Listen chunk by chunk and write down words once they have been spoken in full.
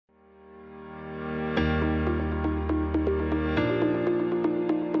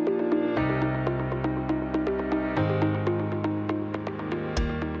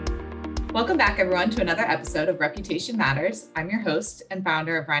Welcome back, everyone, to another episode of Reputation Matters. I'm your host and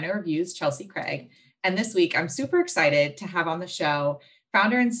founder of Rhino Reviews, Chelsea Craig. And this week, I'm super excited to have on the show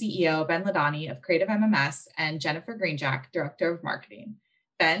founder and CEO Ben Ladany of Creative MMS and Jennifer Greenjack, Director of Marketing.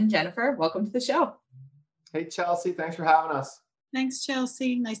 Ben, Jennifer, welcome to the show. Hey, Chelsea. Thanks for having us. Thanks,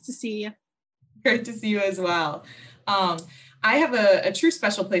 Chelsea. Nice to see you. Great to see you as well. I have a true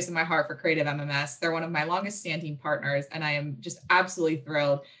special place in my heart for Creative MMS. They're one of my longest standing partners, and I am just absolutely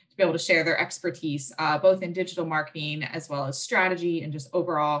thrilled to be able to share their expertise, both in digital marketing as well as strategy and just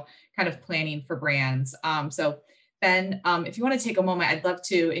overall kind of planning for brands. So Ben, if you want to take a moment, I'd love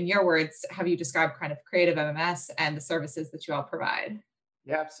to, in your words, have you describe kind of Creative MMS and the services that you all provide.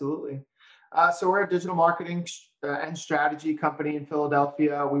 Yeah, absolutely. So we're a digital marketing and strategy company in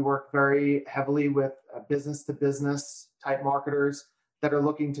Philadelphia. We work very heavily with business-to-business type marketers that are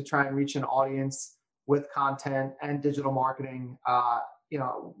looking to try and reach an audience with content and digital marketing.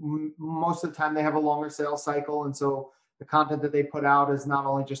 Most of the time they have a longer sales cycle. And so the content that they put out is not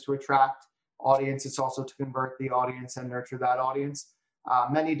only just to attract audience, it's also to convert the audience and nurture that audience.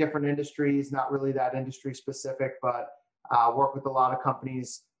 Many different industries, not really that industry specific, but work with a lot of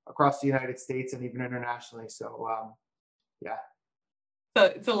companies across the United States and even internationally. So, yeah. So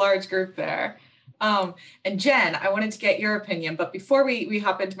it's a large group there. And Jen, I wanted to get your opinion, but before we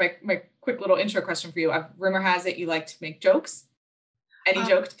hop into my quick little intro question for you, rumor has it you like to make jokes. Any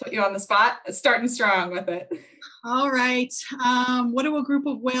joke to put you on the spot? Starting strong with it. All right. What do a group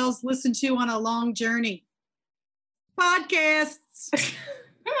of whales listen to on a long journey? Podcasts.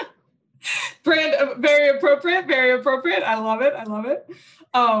 Brand, very appropriate, very appropriate. I love it.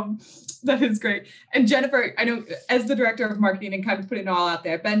 That is great. And Jennifer, I know as the director of marketing and kind of putting it all out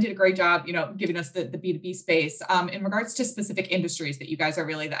there, Ben did a great job, giving us the B2B space. In regards to specific industries that you guys are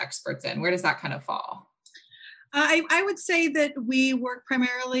really the experts in, where does that kind of fall? I would say that we work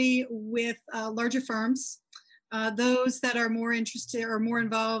primarily with larger firms, those that are more interested or more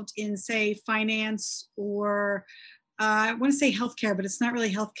involved in, say, finance or I want to say healthcare, but it's not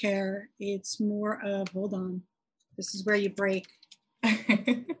really healthcare. It's more of, hold on, this is where you break.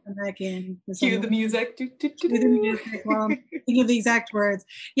 Come back in. Cue the music. Cue the music. Well, I'm thinking of the exact words.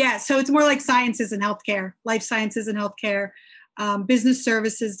 Yeah, so it's more like sciences and healthcare, life sciences and healthcare, business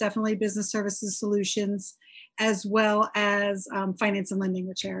services, definitely business services solutions, as well as finance and lending,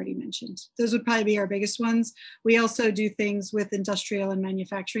 which I already mentioned. Those would probably be our biggest ones. We also do things with industrial and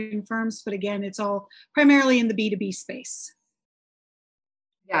manufacturing firms, but again, it's all primarily in the B2B space.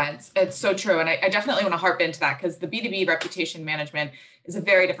 Yeah, it's so true. And I definitely want to harp into that because the B2B reputation management is a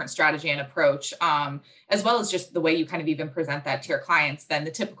very different strategy and approach, as well as just the way you kind of even present that to your clients than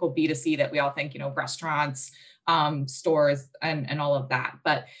the typical B2C that we all think, restaurants, stores and all of that.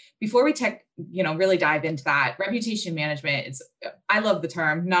 But before we really dive into that, reputation management I love the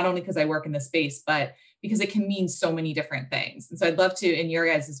term, not only because I work in the space, but because it can mean so many different things. And so I'd love to, in your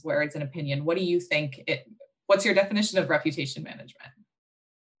guys' words and opinion, what do you think what's your definition of reputation management?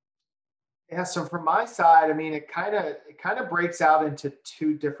 Yeah, so from my side, it kind of breaks out into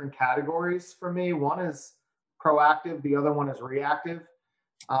two different categories for me. One is proactive, the other one is reactive.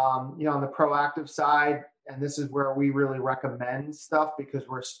 On the proactive side, and this is where we really recommend stuff because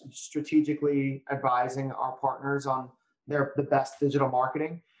we're strategically advising our partners on the best digital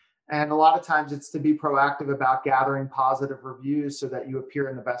marketing. And a lot of times it's to be proactive about gathering positive reviews so that you appear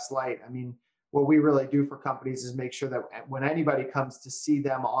in the best light. What we really do for companies is make sure that when anybody comes to see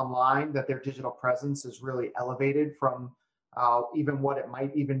them online, that their digital presence is really elevated from even what it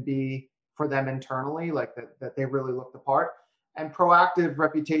might even be for them internally, like that they really look the part. And proactive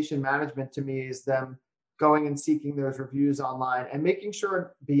reputation management to me is them going and seeking those reviews online and making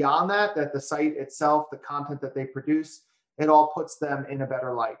sure beyond that the site itself, the content that they produce, it all puts them in a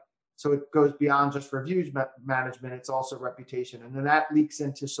better light. So it goes beyond just reviews management, it's also reputation. And then that leaks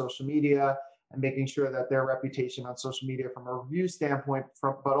into social media and making sure that their reputation on social media from a review standpoint,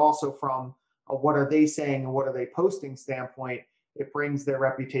 but also from a what are they saying and what are they posting standpoint, it brings their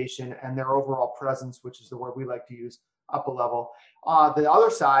reputation and their overall presence, which is the word we like to use, up a level. The other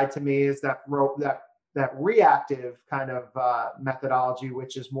side to me is that reactive kind of methodology,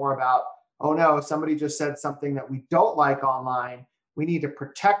 which is more about, oh no, somebody just said something that we don't like online. We need to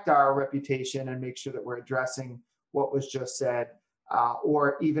protect our reputation and make sure that we're addressing what was just said.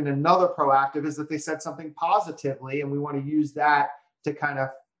 Or even another proactive is that they said something positively and we want to use that to kind of,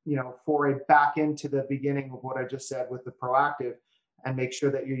 foray back into the beginning of what I just said with the proactive and make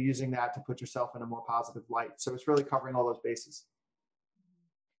sure that you're using that to put yourself in a more positive light. So it's really covering all those bases.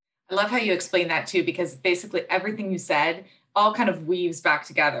 I love how you explain that too, because basically everything you said all kind of weaves back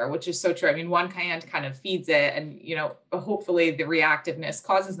together, which is so true. I mean, one kind of feeds it, and hopefully the reactiveness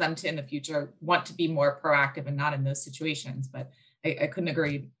causes them to in the future want to be more proactive and not in those situations. But I could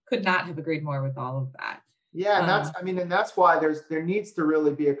not have agreed more with all of that. Yeah, and that's why there needs to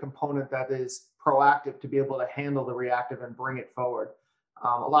really be a component that is proactive to be able to handle the reactive and bring it forward.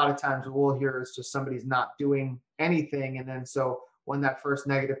 A lot of times what we'll hear is just somebody's not doing anything, and then so when that first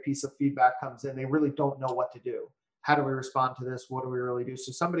negative piece of feedback comes in, they really don't know what to do. How do we respond to this? What do we really do?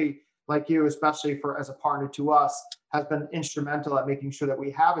 So somebody like you, especially for as a partner to us, has been instrumental at making sure that we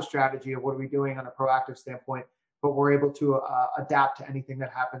have a strategy of what are we doing on a proactive standpoint, but we're able to adapt to anything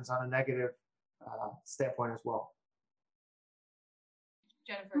that happens on a negative standpoint as well.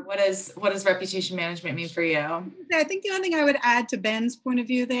 Jennifer, what does reputation management mean for you? I think the only thing I would add to Ben's point of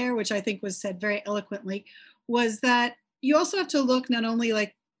view there, which I think was said very eloquently, was that you also have to look not only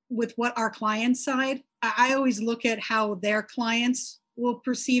like with what our client side, I always look at how their clients will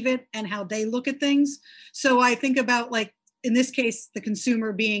perceive it and how they look at things. So I think about, like, in this case, the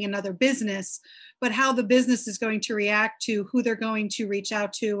consumer being another business, but how the business is going to react to who they're going to reach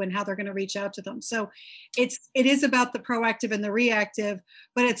out to and how they're going to reach out to them. So it is about the proactive and the reactive,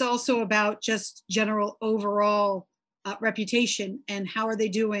 but it's also about just general overall reputation and how are they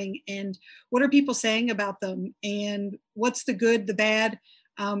doing and what are people saying about them and what's the good, the bad.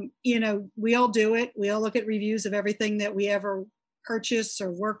 We all do it. We all look at reviews of everything that we ever purchase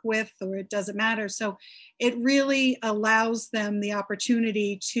or work with, or it doesn't matter. So it really allows them the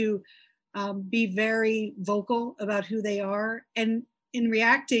opportunity to be very vocal about who they are. And in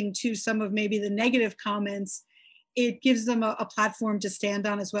reacting to some of maybe the negative comments, it gives them a platform to stand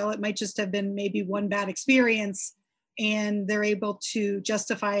on as well. It might just have been maybe one bad experience and they're able to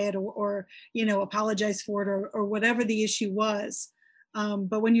justify it or apologize for it or whatever the issue was.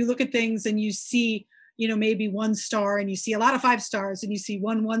 But when you look at things and you see, maybe 1 star and you see a lot of 5 stars and you see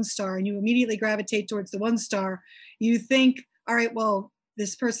 1 star and you immediately gravitate towards the 1 star, you think, all right, well,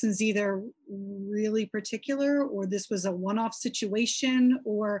 this person's either really particular or this was a one-off situation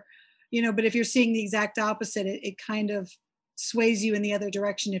or, but if you're seeing the exact opposite, it kind of sways you in the other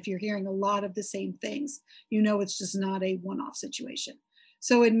direction. If you're hearing a lot of the same things, it's just not a one-off situation.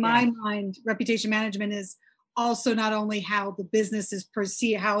 So in my mind, reputation management is also not only how the business is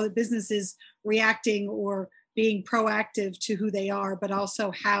perceived, how the business is reacting or being proactive to who they are, but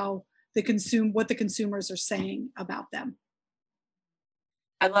also how what the consumers are saying about them.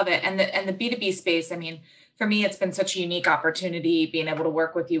 I love it. And the B2B space, I mean, for me, it's been such a unique opportunity being able to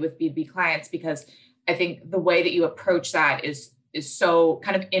work with you with B2B clients, because I think the way that you approach that is so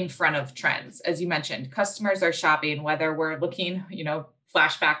kind of in front of trends. As you mentioned, customers are shopping, whether we're looking,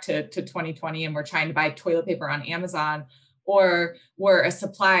 flashback to 2020 and we're trying to buy toilet paper on Amazon, or we're a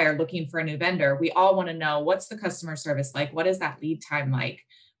supplier looking for a new vendor. We all want to know, what's the customer service like? What is that lead time like?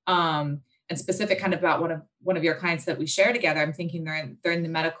 And specific kind of about one of your clients that we share together, I'm thinking they're in the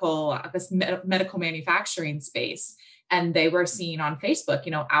medical manufacturing space. And they were seeing on Facebook,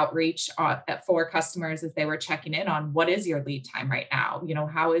 outreach for customers as they were checking in on what is your lead time right now?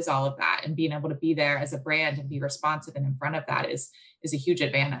 How is all of that? And being able to be there as a brand and be responsive and in front of that is a huge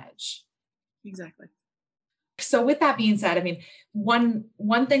advantage. Exactly. So with that being said, I mean,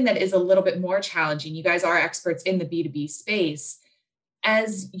 one thing that is a little bit more challenging, you guys are experts in the B2B space,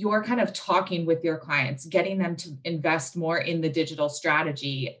 as you're kind of talking with your clients, getting them to invest more in the digital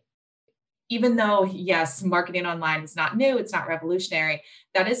strategy. Even though, yes, marketing online is not new, it's not revolutionary,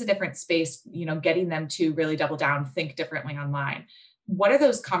 that is a different space, getting them to really double down, think differently online. What are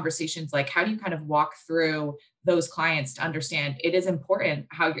those conversations like? How do you kind of walk through those clients to understand it is important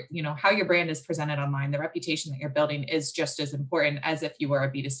how your brand is presented online? The reputation that you're building is just as important as if you were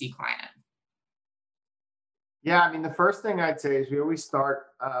a B2C client. Yeah, I mean, the first thing I'd say is we always start,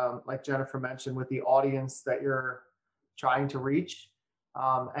 like Jennifer mentioned, with the audience that you're trying to reach.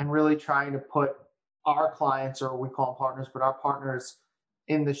 And really trying to put our clients, or we call them partners, but our partners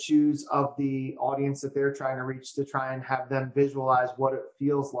in the shoes of the audience that they're trying to reach, to try and have them visualize what it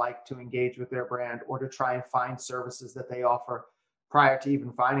feels like to engage with their brand or to try and find services that they offer prior to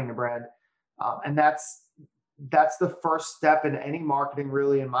even finding a brand. And that's the first step in any marketing,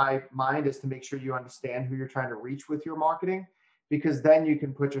 really, in my mind, is to make sure you understand who you're trying to reach with your marketing, because then you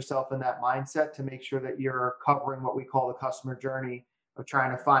can put yourself in that mindset to make sure that you're covering what we call the customer journey of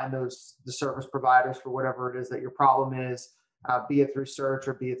trying to find the service providers for whatever it is that your problem is, be it through search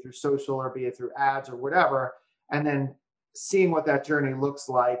or be it through social or be it through ads or whatever. And then seeing what that journey looks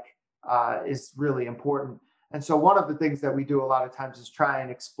like is really important. And so one of the things that we do a lot of times is try and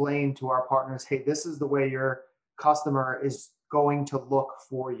explain to our partners, hey, this is the way your customer is going to look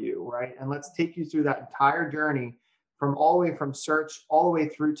for you, right? And let's take you through that entire journey from all the way from search all the way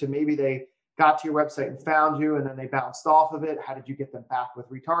through to maybe they got to your website and found you and then they bounced off of it. How did you get them back with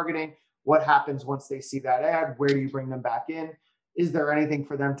retargeting? What happens once they see that ad? Where do you bring them back in? Is there anything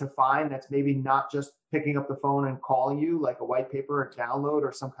for them to find that's maybe not just picking up the phone and calling you, like a white paper, a download,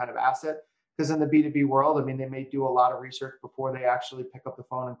 or some kind of asset? Because in the B2B world, I mean, they may do a lot of research before they actually pick up the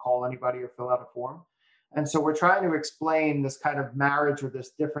phone and call anybody or fill out a form. And so we're trying to explain this kind of marriage or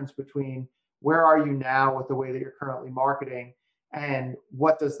this difference between where are you now with the way that you're currently marketing and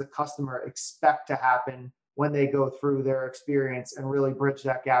what does the customer expect to happen when they go through their experience, and really bridge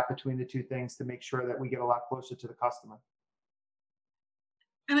that gap between the two things to make sure that we get a lot closer to the customer.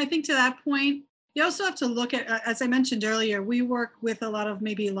 And I think to that point, you also have to look at, as I mentioned earlier, we work with a lot of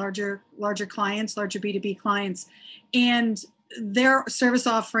maybe larger clients, larger B2B clients, and their service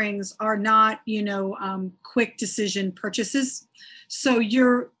offerings are not, quick decision purchases. So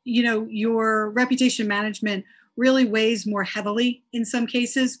your reputation management really weighs more heavily in some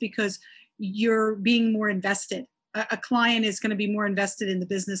cases because you're being more invested. A client is going to be more invested in the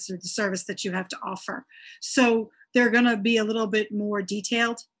business or the service that you have to offer. So they're going to be a little bit more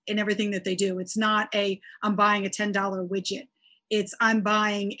detailed in everything that they do. It's not I'm buying a $10 widget. It's I'm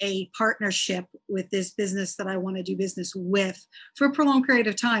buying a partnership with this business that I want to do business with for a prolonged period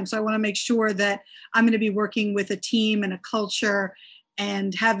of time. So I want to make sure that I'm going to be working with a team and a culture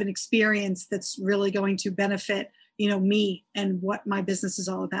and have an experience that's really going to benefit me and what my business is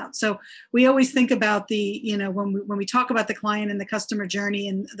all about. So we always think about when we talk about the client and the customer journey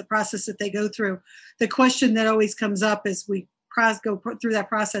and the process that they go through, the question that always comes up as we go through that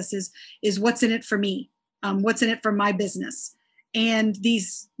process is what's in it for me? What's in it for my business? And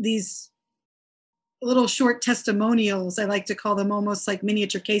these little short testimonials, I like to call them almost like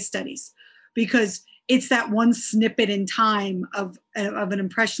miniature case studies, because it's that one snippet in time of an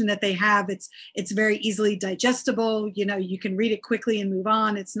impression that they have. It's very easily digestible. You can read it quickly and move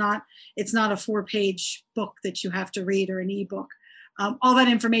on. It's not a 4-page book that you have to read or an ebook. All that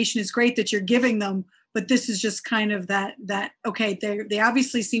information is great that you're giving them, but this is just kind of that okay, they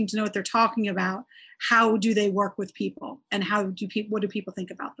obviously seem to know what they're talking about. How do they work with people, and what do people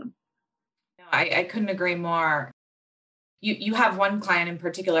think about them? I couldn't agree more. You have one client in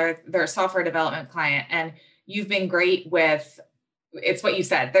particular, they're a software development client, and you've been great with, it's what you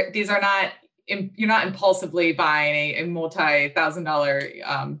said, these are not, you're not impulsively buying a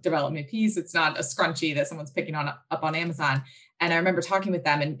multi-$1,000 development piece. It's not a scrunchie that someone's picking up on Amazon. And I remember talking with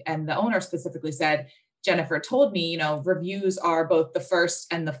them, and the owner specifically said, Jennifer told me, reviews are both the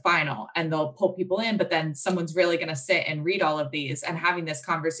first and the final, and they'll pull people in, but then someone's really going to sit and read all of these, and having this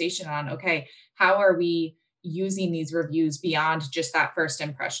conversation on, okay, how are we using these reviews beyond just that first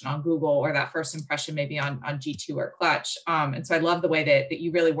impression on Google, or that first impression maybe on G2 or Clutch. And so I love the way that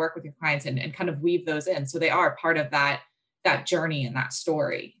you really work with your clients and kind of weave those in. So they are part of that journey and that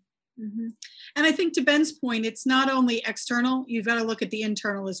story. Mm-hmm. And I think to Ben's point, it's not only external, you've got to look at the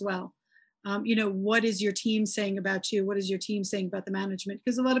internal as well. What is your team saying about you? What is your team saying about the management?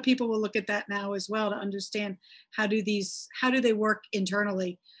 Because a lot of people will look at that now as well to understand how do they work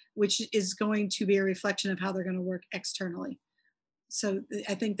internally, which is going to be a reflection of how they're going to work externally. So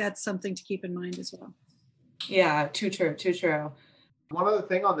I think that's something to keep in mind as well. Yeah, too true. One other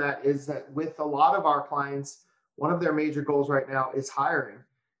thing on that is that with a lot of our clients, one of their major goals right now is hiring.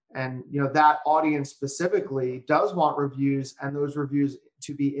 And that audience specifically does want reviews, and those reviews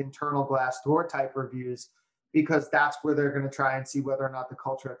to be internal Glassdoor type reviews, because that's where they're going to try and see whether or not the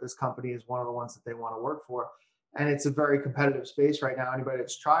culture at this company is one of the ones that they want to work for. And it's a very competitive space right now. Anybody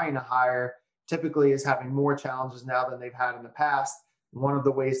that's trying to hire typically is having more challenges now than they've had in the past. One of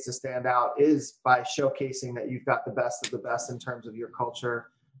the ways to stand out is by showcasing that you've got the best of the best in terms of your culture,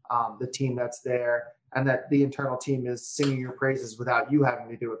 the team that's there, and that the internal team is singing your praises without you having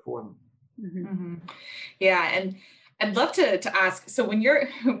to do it for them. Mm-hmm. Mm-hmm. Yeah. And I'd love to ask, so when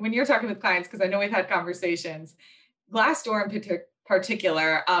you're talking with clients, because I know we've had conversations, Glassdoor in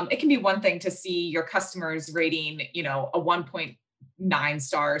particular, it can be one thing to see your customers rating, a 1.9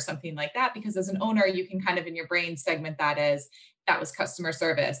 star or something like that, because as an owner, you can kind of in your brain segment that as that was customer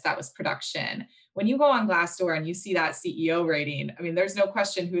service, that was production. When you go on Glassdoor and you see that CEO rating, I mean, there's no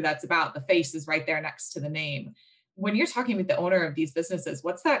question who that's about. The face is right there next to the name. When you're talking with the owner of these businesses,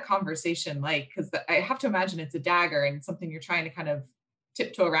 what's that conversation like? Because I have to imagine it's a dagger and something you're trying to kind of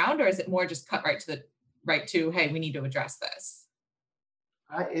tiptoe around, or is it more just cut right to, hey, we need to address this?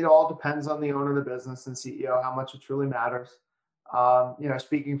 It all depends on the owner of the business and CEO, how much it truly matters.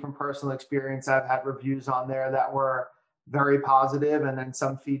 Speaking from personal experience, I've had reviews on there that were very positive, and then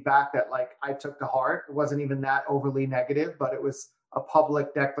some feedback that I took to heart. It wasn't even that overly negative, but it was a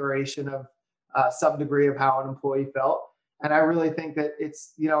public declaration of some degree of how an employee felt. And I really think that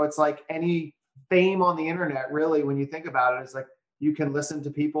it's like any fame on the internet, really, when you think about it, is like you can listen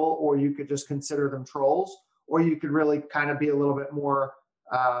to people, or you could just consider them trolls, or you could really kind of be a little bit more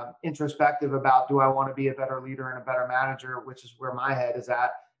introspective about, do I want to be a better leader and a better manager, which is where my head is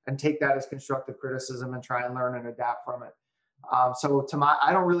at, and take that as constructive criticism and try and learn and adapt from it.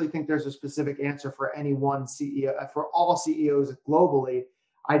 I don't really think there's a specific answer for any one CEO, for all CEOs globally.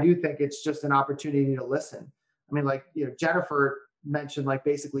 I do think it's just an opportunity to listen. I mean, like, Jennifer mentioned, like,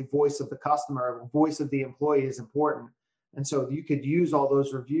 basically voice of the customer, voice of the employee is important. And so you could use all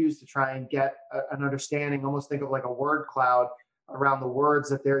those reviews to try and get an understanding, almost think of like a word cloud around the words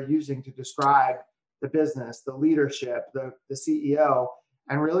that they're using to describe the business, the leadership, the CEO,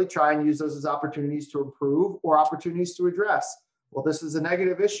 and really try and use those as opportunities to improve or opportunities to address. Well, this is a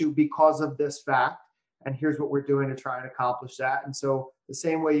negative issue because of this fact, and here's what we're doing to try and accomplish that. And so the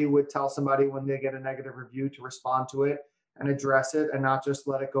same way you would tell somebody when they get a negative review to respond to it and address it and not just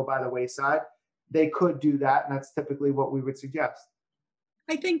let it go by the wayside, they could do that. And that's typically what we would suggest.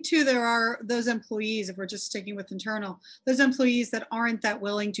 I think too, there are those employees, if we're just sticking with internal, those employees that aren't that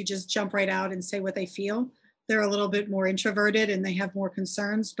willing to just jump right out and say what they feel. They're a little bit more introverted and they have more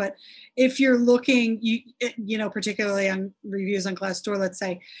concerns. But if you're looking, particularly on reviews on Glassdoor, let's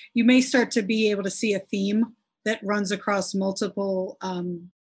say, you may start to be able to see a theme that runs across multiple,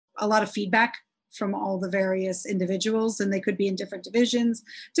 a lot of feedback from all the various individuals, and they could be in different divisions,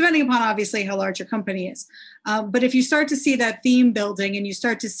 depending upon obviously how large your company is. But if you start to see that theme building and you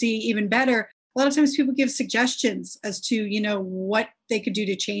start to see even better, a lot of times people give suggestions as to, what they could do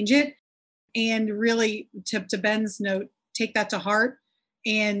to change it. And really, to Ben's note, take that to heart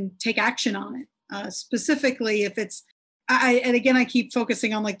and take action on it. Specifically, if it's, and again, I keep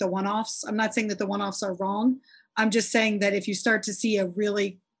focusing on like the one-offs. I'm not saying that the one-offs are wrong. I'm just saying that if you start to see a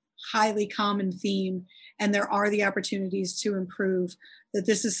really highly common theme and there are the opportunities to improve, that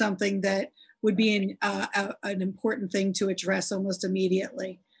this is something that would be an important thing to address almost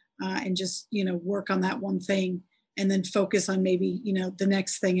immediately, and just, work on that one thing and then focus on maybe, the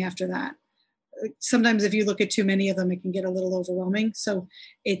next thing after that. Sometimes if you look at too many of them, it can get a little overwhelming. So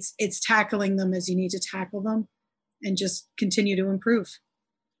it's tackling them as you need to tackle them and just continue to improve.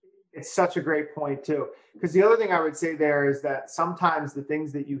 It's such a great point too. Because the other thing I would say there is that sometimes the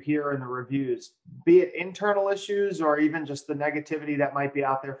things that you hear in the reviews, be it internal issues or even just the negativity that might be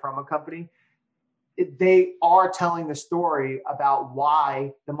out there from a company, they are telling the story about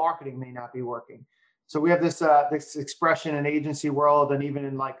why the marketing may not be working. So we have this expression in agency world and even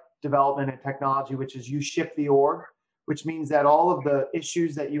in like development and technology, which is you ship the org, which means that all of the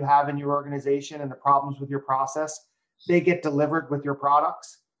issues that you have in your organization and the problems with your process, they get delivered with your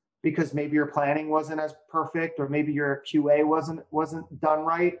products, because maybe your planning wasn't as perfect, or maybe your QA wasn't done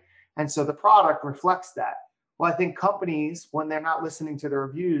right. And so the product reflects that. Well, I think companies, when they're not listening to the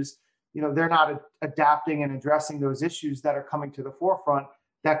reviews, they're not adapting and addressing those issues that are coming to the forefront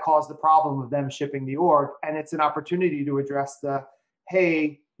that cause the problem of them shipping the org. And it's an opportunity to address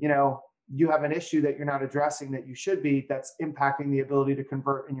hey, you have an issue that you're not addressing that you should be, that's impacting the ability to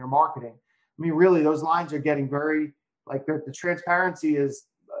convert in your marketing. I mean, really, those lines are getting very, like, the transparency is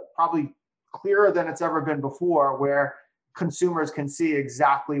probably clearer than it's ever been before, where consumers can see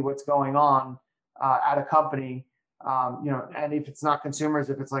exactly what's going on at a company. And if it's not consumers,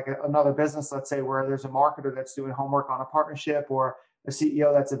 if it's like another business, let's say, where there's a marketer that's doing homework on a partnership, or a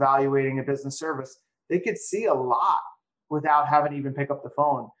CEO that's evaluating a business service, they could see a lot without having to even pick up the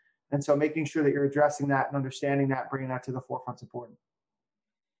phone. And so making sure that you're addressing that and understanding that, bringing that to the forefront is important.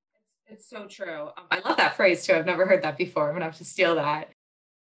 It's so true. I love that phrase too. I've never heard that before. I'm going to have to steal that.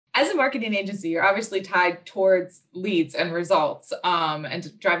 As a marketing agency, you're obviously tied towards leads and results,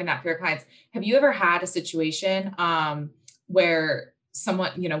 and driving that for your clients. Have you ever had a situation where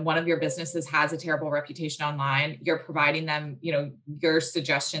someone, one of your businesses has a terrible reputation online? You're providing them, your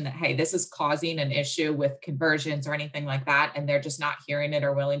suggestion that, hey, this is causing an issue with conversions or anything like that, and they're just not hearing it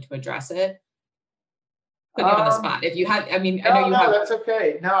or willing to address it? Put you on the spot. If you have, I know you have. That's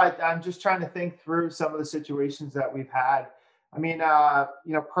okay. No, I'm just trying to think through some of the situations that we've had.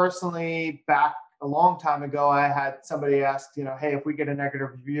 Personally, back a long time ago, I had somebody ask, hey, if we get a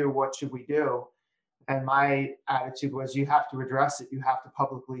negative review, what should we do? And my attitude was, you have to address it. You have to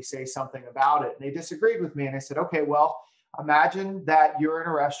publicly say something about it. And they disagreed with me. And I said, okay, well, imagine that you're in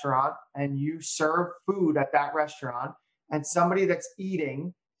a restaurant and you serve food at that restaurant, and somebody that's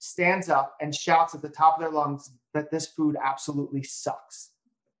eating stands up and shouts at the top of their lungs that this food absolutely sucks.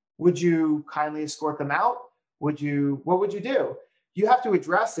 Would you kindly escort them out? What would you do? You have to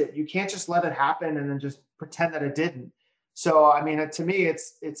address it. You can't just let it happen and then just pretend that it didn't. So, to me,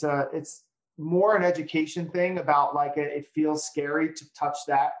 it's more an education thing about like it feels scary to touch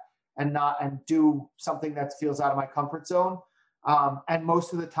that and do something that feels out of my comfort zone. And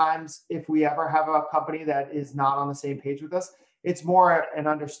most of the times, if we ever have a company that is not on the same page with us, it's more an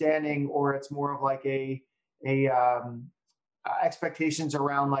understanding, or it's more of like expectations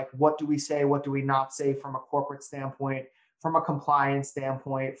around like, what do we say, what do we not say from a corporate standpoint, from a compliance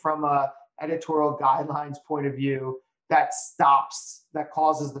standpoint, from a editorial guidelines point of view, that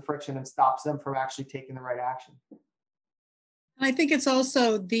causes the friction and stops them from actually taking the right action. And I think it's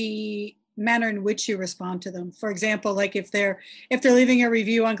also the manner in which you respond to them. For example, like if they're leaving a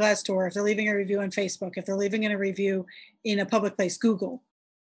review on Glassdoor, if they're leaving a review on Facebook, if they're leaving a review in a public place, Google,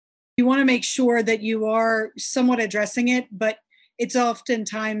 you want to make sure that you are somewhat addressing it, but it's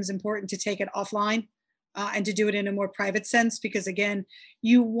oftentimes important to take it offline and to do it in a more private sense, because again,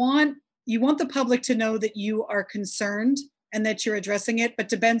 you want the public to know that you are concerned and that you're addressing it. But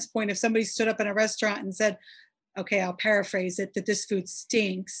to Ben's point, if somebody stood up in a restaurant and said, okay, I'll paraphrase it, that this food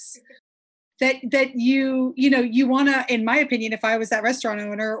stinks, that you want to, in my opinion, if I was that restaurant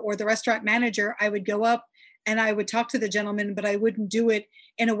owner or the restaurant manager, I would go up and I would talk to the gentleman, but I wouldn't do it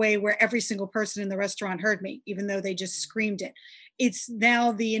in a way where every single person in the restaurant heard me, even though they just screamed it. It's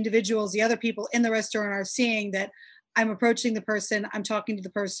now the individuals, the other people in the restaurant are seeing that I'm approaching the person, I'm talking to the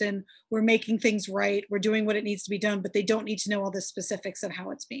person, we're making things right, we're doing what it needs to be done, but they don't need to know all the specifics of how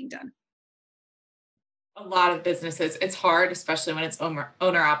it's being done. A lot of businesses, it's hard, especially when it's owner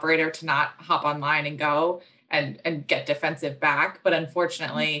operator, to not hop online and go and get defensive back. But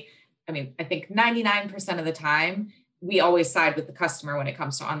unfortunately, I mean, I think 99% of the time, we always side with the customer when it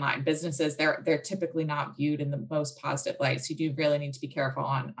comes to online businesses. They're typically not viewed in the most positive light. So you do really need to be careful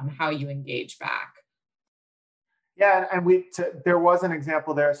on how you engage back. Yeah, and there was an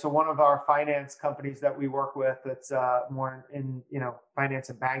example there. So one of our finance companies that we work with, that's more in finance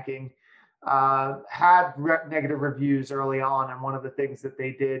and banking, had negative reviews early on, and one of the things that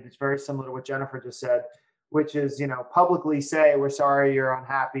they did is very similar to what Jennifer just said, which is publicly say, we're sorry you're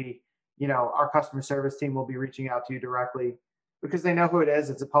unhappy. Our customer service team will be reaching out to you directly, because they know who it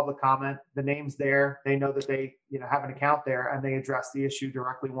is. It's a public comment. The name's there. They know that they have an account there, and they address the issue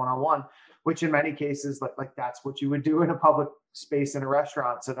directly one-on-one, which in many cases, like that's what you would do in a public space in a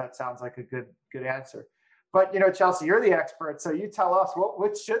restaurant. So that sounds like a good answer. But Chelsea, you're the expert, so you tell us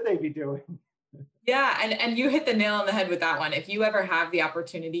what should they be doing? Yeah, and you hit the nail on the head with that one. If you ever have the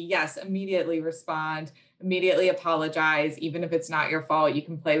opportunity, yes, immediately respond, immediately apologize. Even if it's not your fault, you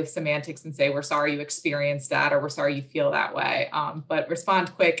can play with semantics and say, we're sorry you experienced that, or we're sorry you feel that way. But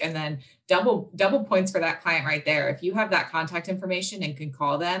respond quick, and then double points for that client right there. If you have that contact information and can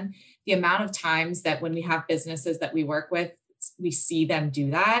call them, the amount of times that when we have businesses that we work with, we see them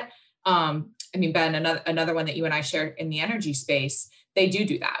do that. I mean, Ben, another one that you and I shared in the energy space, they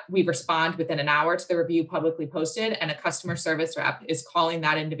do that. We respond within an hour to the review publicly posted, and a customer service rep is calling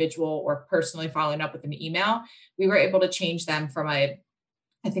that individual or personally following up with an email. We were able to change them from I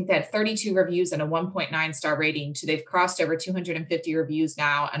think they had 32 reviews and a 1.9 star rating to they've crossed over 250 reviews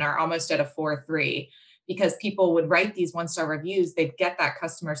now and are almost at a 4.3, because people would write these 1-star reviews, they'd get that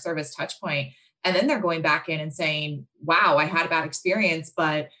customer service touch point, and then they're going back in and saying, wow, I had a bad experience,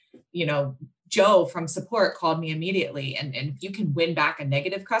 but Joe from support called me immediately. And if you can win back a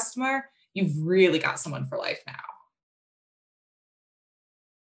negative customer, you've really got someone for life now.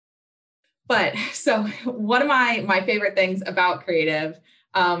 But so one of my favorite things about Creative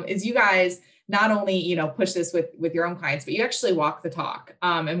is you guys not only, push this with your own clients, but you actually walk the talk.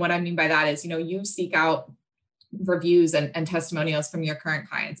 And what I mean by that is, you seek out reviews and testimonials from your current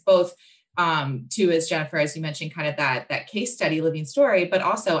clients, both to, as Jennifer, as you mentioned, kind of that case study living story, but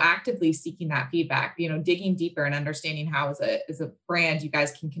also actively seeking that feedback, digging deeper and understanding how as a brand, you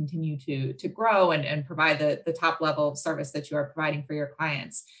guys can continue to grow and provide the top level of service that you are providing for your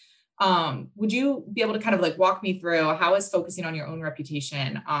clients. Would you be able to kind of like walk me through how is focusing on your own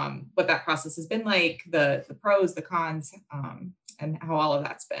reputation, what that process has been like, the pros, the cons, and how all of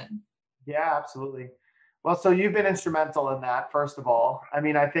that's been? Yeah, absolutely. Well, so you've been instrumental in that, first of all. I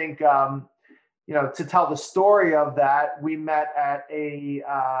mean, I think, to tell the story of that, we met at a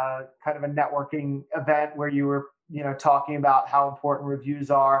kind of a networking event where you were, talking about how important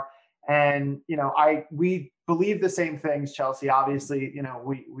reviews are. And, we believe the same things, Chelsea. Obviously,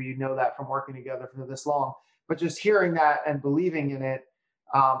 we know that from working together for this long, but just hearing that and believing in it,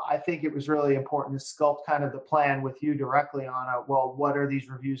 I think it was really important to sculpt kind of the plan with you directly on what are these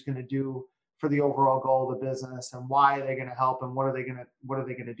reviews going to do for the overall goal of the business, and why are they going to help, and what are they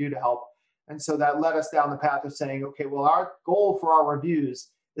going to do to help? And so that led us down the path of saying, okay, well, our goal for our reviews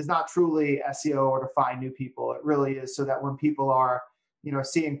is not truly SEO or to find new people. It really is so that when people are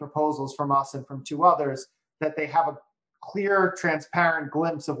seeing proposals from us and from two others, that they have a clear, transparent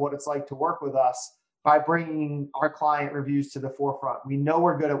glimpse of what it's like to work with us by bringing our client reviews to the forefront. We know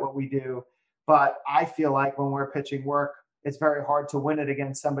we're good at what we do, but I feel like when we're pitching work, it's very hard to win it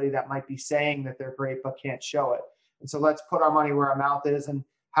against somebody that might be saying that they're great but can't show it. And so let's put our money where our mouth is and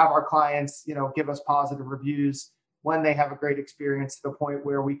have our clients, give us positive reviews when they have a great experience, to the point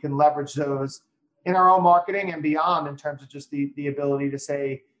where we can leverage those in our own marketing and beyond, in terms of just the ability to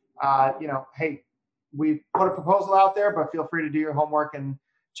say, hey, we put a proposal out there, but feel free to do your homework and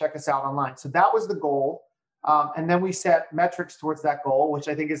check us out online. So that was the goal. And then we set metrics towards that goal, which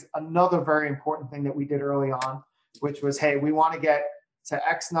I think is another very important thing that we did early on, which was, hey, we want to get to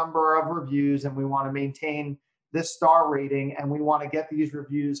X number of reviews and we want to maintain this star rating, and we want to get these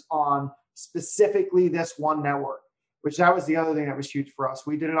reviews on specifically this one network, which that was the other thing that was huge for us.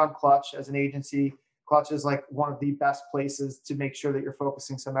 We did it on Clutch as an agency. Clutch is like one of the best places to make sure that you're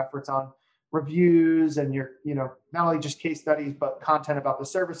focusing some efforts on reviews and your, not only just case studies, but content about the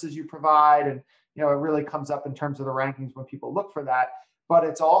services you provide. And, it really comes up in terms of the rankings when people look for that. But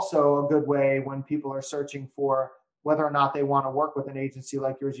it's also a good way when people are searching for whether or not they want to work with an agency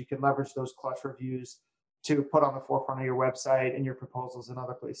like yours. You can leverage those Clutch reviews to put on the forefront of your website and your proposals and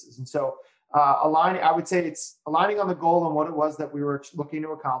other places. And so I would say it's aligning on the goal and what it was that we were looking to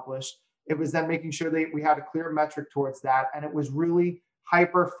accomplish. It was then making sure that we had a clear metric towards that. And it was really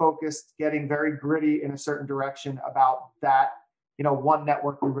hyper focused, getting very gritty in a certain direction about that, one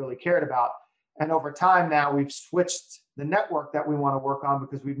network we really cared about. And over time now, we've switched the network that we want to work on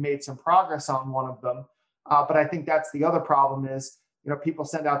because we've made some progress on one of them. But I think that's the other problem is, people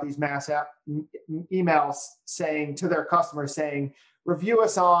send out these mass emails saying to their customers saying, review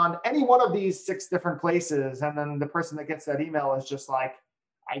us on any one of these 6 different places. And then the person that gets that email is just like,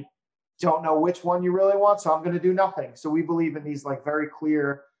 I don't know which one you really want, so I'm going to do nothing. So we believe in these like very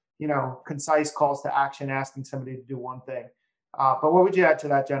clear, concise calls to action, asking somebody to do one thing. But what would you add to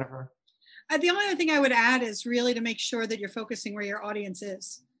that, Jennifer? The only other thing I would add is really to make sure that you're focusing where your audience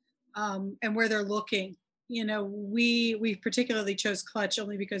is and where they're looking. We particularly chose Clutch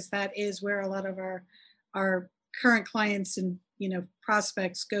only because that is where a lot of our current clients and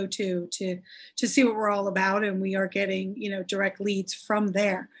prospects go to see what we're all about, and we are getting direct leads from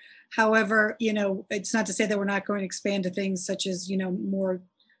there. However, it's not to say that we're not going to expand to things such as more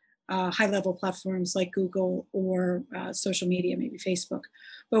high level platforms like Google or social media, maybe Facebook.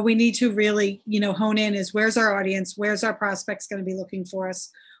 But we need to really hone in is where's our audience, where's our prospects going to be looking for us,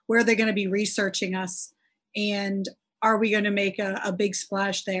 where are they going to be researching us, and are we going to make a big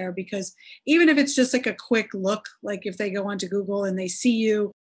splash there? Because even if it's just like a quick look, like if they go onto Google and they see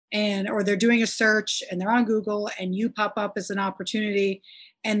you or they're doing a search and they're on Google and you pop up as an opportunity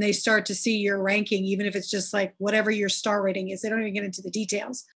and they start to see your ranking, even if it's just like whatever your star rating is, they don't even get into the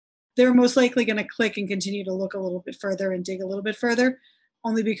details. They're most likely going to click and continue to look a little bit further and dig a little bit further,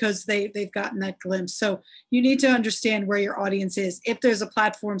 only because they've gotten that glimpse. So you need to understand where your audience is. If there's a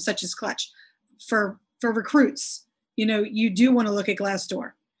platform such as Clutch for recruits, you do want to look at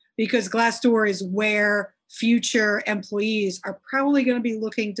Glassdoor, because Glassdoor is where future employees are probably going to be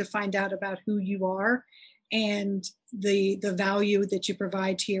looking to find out about who you are and the value that you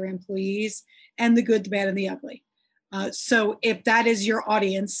provide to your employees, and the good, the bad, and the ugly. So if that is your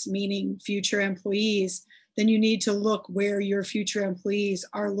audience, meaning future employees, then you need to look where your future employees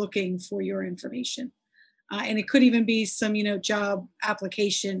are looking for your information. And it could even be some, job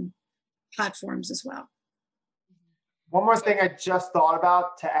application platforms as well. One more thing I just thought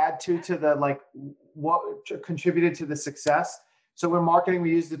about to add to the what contributed to the success. So in marketing,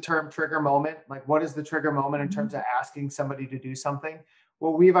 we use the term trigger moment. Like, what is the trigger moment in terms of asking somebody to do something?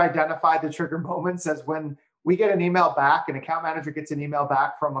 Well, we've identified the trigger moments as when we get an email back, an account manager gets an email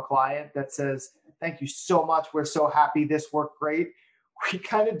back from a client that says, thank you so much. We're so happy. This worked great. We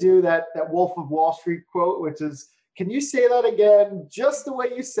kind of do that Wolf of Wall Street quote, which is, can you say that again? Just the way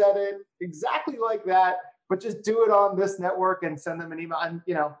you said it, exactly like that, but just do it on this network and send them an email. And,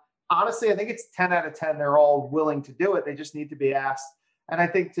 honestly, I think it's 10 out of 10. They're all willing to do it. They just need to be asked. And I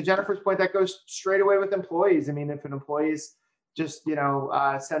think to Jennifer's point, that goes straight away with employees. I mean, if an employee's just,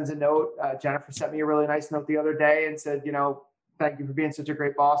 sends a note, Jennifer sent me a really nice note the other day and said, thank you for being such a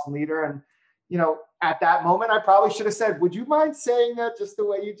great boss and leader. And, at that moment, I probably should have said, would you mind saying that just the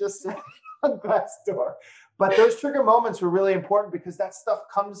way you just said on Glassdoor? But those trigger moments were really important because that stuff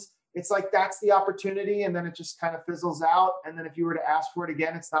comes, it's like, that's the opportunity. And then it just kind of fizzles out. And then if you were to ask for it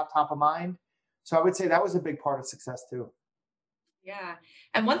again, it's not top of mind. So I would say that was a big part of success too. Yeah.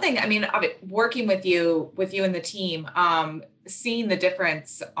 And one thing, I mean, working with you and the team, seeing the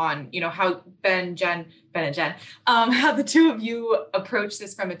difference on, how Ben and Jen, how the two of you approach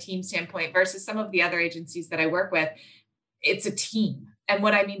this from a team standpoint versus some of the other agencies that I work with, it's a team. And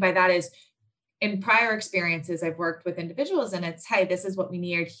what I mean by that is in prior experiences, I've worked with individuals and it's, hey, this is what we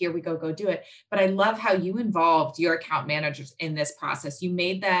need. Here we go do it. But I love how you involved your account managers in this process. You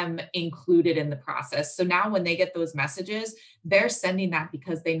made them included in the process. So now when they get those messages, they're sending that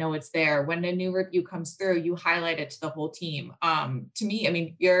because they know it's there. When a new review comes through, you highlight it to the whole team. To me, I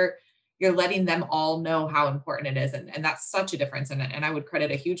mean, you're letting them all know how important it is. And that's such a difference. And I would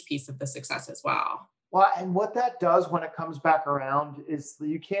credit a huge piece of the success as well. Well, and what that does when it comes back around is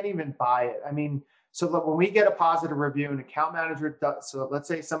you can't even buy it. I mean, so look, when we get a positive review, an account manager does, so let's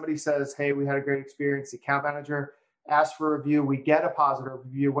say somebody says, hey, we had a great experience. The account manager asks for a review. We get a positive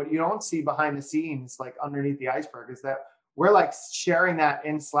review. What you don't see behind the scenes, like underneath the iceberg, is that we're like sharing that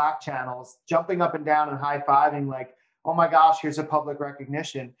in Slack channels, jumping up and down and high-fiving like, oh my gosh, here's a public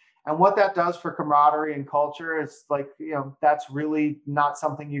recognition. And what that does for camaraderie and culture is like, that's really not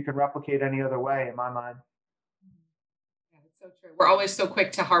something you can replicate any other way in my mind. Yeah, it's so true. We're always so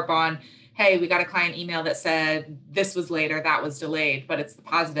quick to harp on, hey, we got a client email that said this was late or that was delayed, but it's the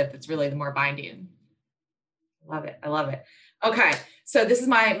positive that's really the more binding. Love it. I love it. Okay. So this is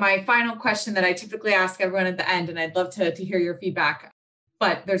my final question that I typically ask everyone at the end, and I'd love to hear your feedback.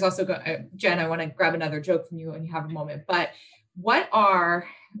 But there's also, Jen, I want to grab another joke from you when you have a moment. But what are,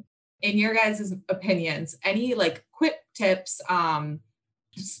 in your guys' opinions, any like quick tips,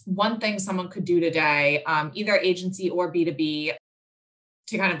 just one thing someone could do today, either agency or B2B,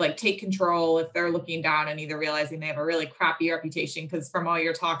 to kind of like take control if they're looking down and either realizing they have a really crappy reputation because from all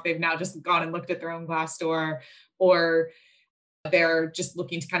your talk, they've now just gone and looked at their own Glassdoor, or they're just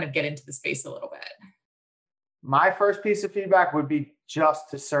looking to kind of get into the space a little bit? My first piece of feedback would be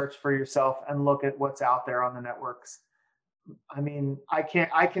just to search for yourself and look at what's out there on the networks. I mean, I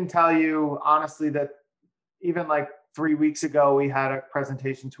can tell you honestly that even like 3 weeks ago, we had a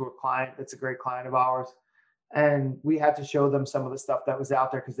presentation to a client that's a great client of ours. And we had to show them some of the stuff that was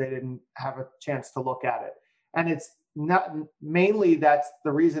out there because they didn't have a chance to look at it. And it's not mainly that's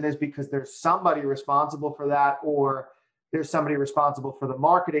the reason is because there's somebody responsible for that, or there's somebody responsible for the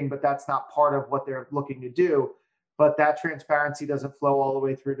marketing, but that's not part of what they're looking to do. But that transparency doesn't flow all the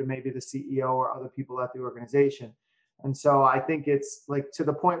way through to maybe the CEO or other people at the organization. And so I think it's like to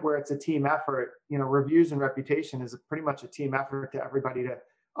the point where it's a team effort, reviews and reputation is pretty much a team effort to everybody to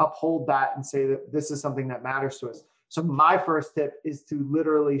uphold that and say that this is something that matters to us. So my first tip is to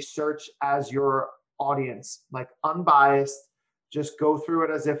literally search as your audience, like unbiased, just go through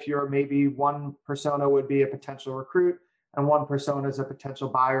it as if you're maybe one persona would be a potential recruit and one persona is a potential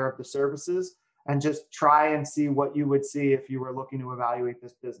buyer of the services, and just try and see what you would see if you were looking to evaluate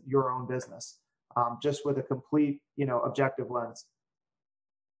this business, your own business. Just with a complete, objective lens.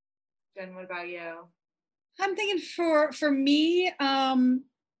 Jen, what about you? I'm thinking for me,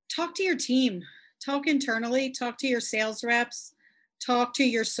 talk to your team, talk internally, talk to your sales reps, talk to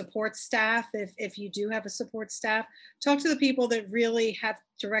your support staff. If you do have a support staff, talk to the people that really have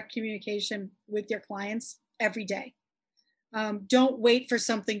direct communication with your clients every day. Don't wait for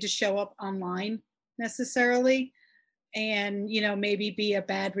something to show up online necessarily and, maybe be a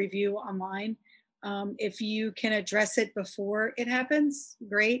bad review online. If you can address it before it happens,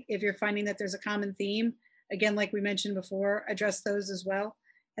 great. If you're finding that there's a common theme, again, like we mentioned before, address those as well.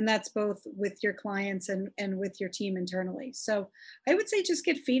 And that's both with your clients and with your team internally. So I would say just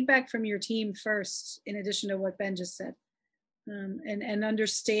get feedback from your team first, in addition to what Ben just said, and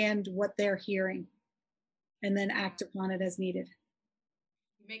understand what they're hearing and then act upon it as needed.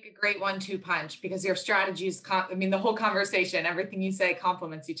 You make a great 1-2 punch because your strategies, the whole conversation, everything you say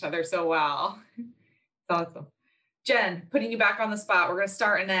complements each other so well. It's awesome. Jen, putting you back on the spot, we're going to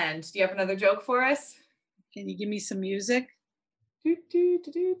start and end. Do you have another joke for us? Can you give me some music? Do, do,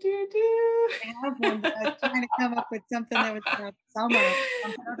 do, do, do, do. I have one, but I was trying to come up with something that was about summer.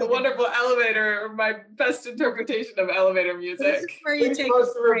 The wonderful elevator, my best interpretation of elevator music. This is where you take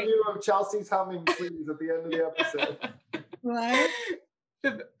post a review of Chelsea's humming, please, at the end of the episode. What?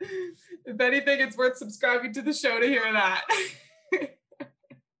 If anything, it's worth subscribing to the show to hear that.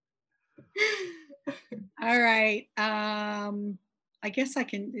 All right. I guess I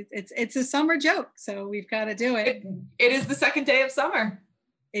can. It's a summer joke, so we've got to do it. It is the second day of summer.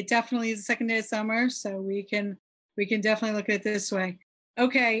 It definitely is the second day of summer, so we can definitely look at it this way.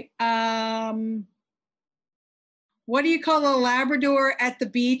 Okay. What do you call a Labrador at the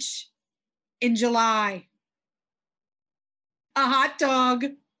beach in July? A hot dog.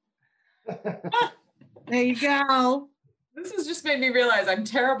 There you go. This has just made me realize I'm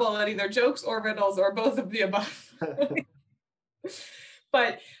terrible at either jokes or riddles or both of the above.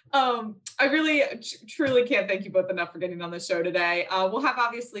 But I really truly can't thank you both enough for getting on the show today. We'll have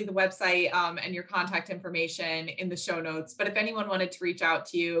obviously the website and your contact information in the show notes. But if anyone wanted to reach out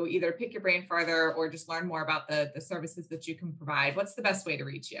to you, either pick your brain further or just learn more about the services that you can provide, what's the best way to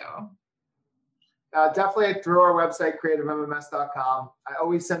reach you? Definitely through our website, creativemms.com. I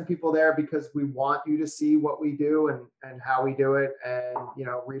always send people there because we want you to see what we do and how we do it, and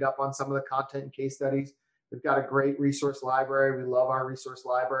read up on some of the content and case studies. We've got a great resource library. We love our resource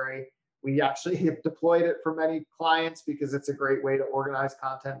library. We actually have deployed it for many clients because it's a great way to organize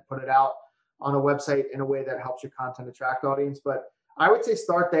content, put it out on a website in a way that helps your content attract audience. But I would say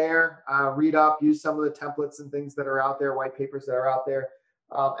start there, read up, use some of the templates and things that are out there, white papers that are out there.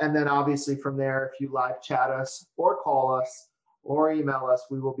 And then obviously from there, if you live chat us or call us or email us,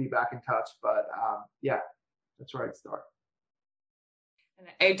 we will be back in touch. But yeah, that's where I'd start. And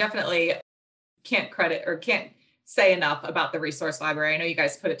I definitely can't say enough about the resource library. I know you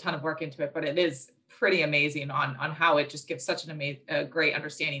guys put a ton of work into it, but it is pretty amazing on how it just gives such a great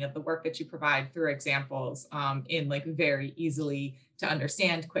understanding of the work that you provide through examples in like very easily to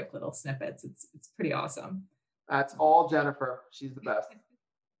understand quick little snippets. It's pretty awesome. That's all Jennifer. She's the best.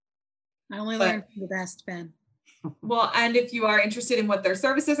 I only learned from the best, Ben. Well, and if you are interested in what their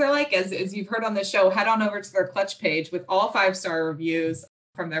services are like, as you've heard on the show, head on over to their Clutch page with all 5-star reviews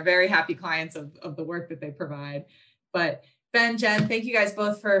from their very happy clients of the work that they provide. But Ben, Jen, thank you guys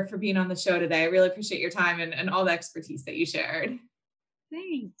both for being on the show today. I really appreciate your time and all the expertise that you shared.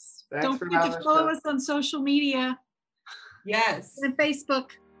 Thanks. Don't forget to follow us on social media. Yes. And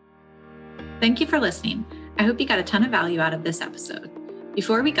Facebook. Thank you for listening. I hope you got a ton of value out of this episode.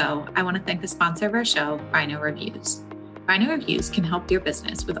 Before we go, I want to thank the sponsor of our show, Rhino Reviews. Rhino Reviews can help your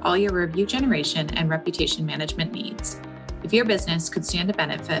business with all your review generation and reputation management needs. If your business could stand to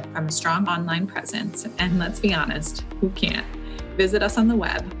benefit from a strong online presence, and let's be honest, who can't? Visit us on the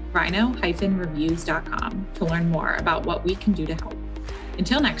web, rhino-reviews.com, to learn more about what we can do to help.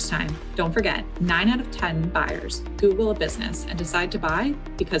 Until next time, don't forget, 9 out of 10 buyers Google a business and decide to buy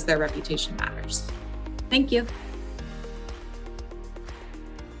because their reputation matters. Thank you.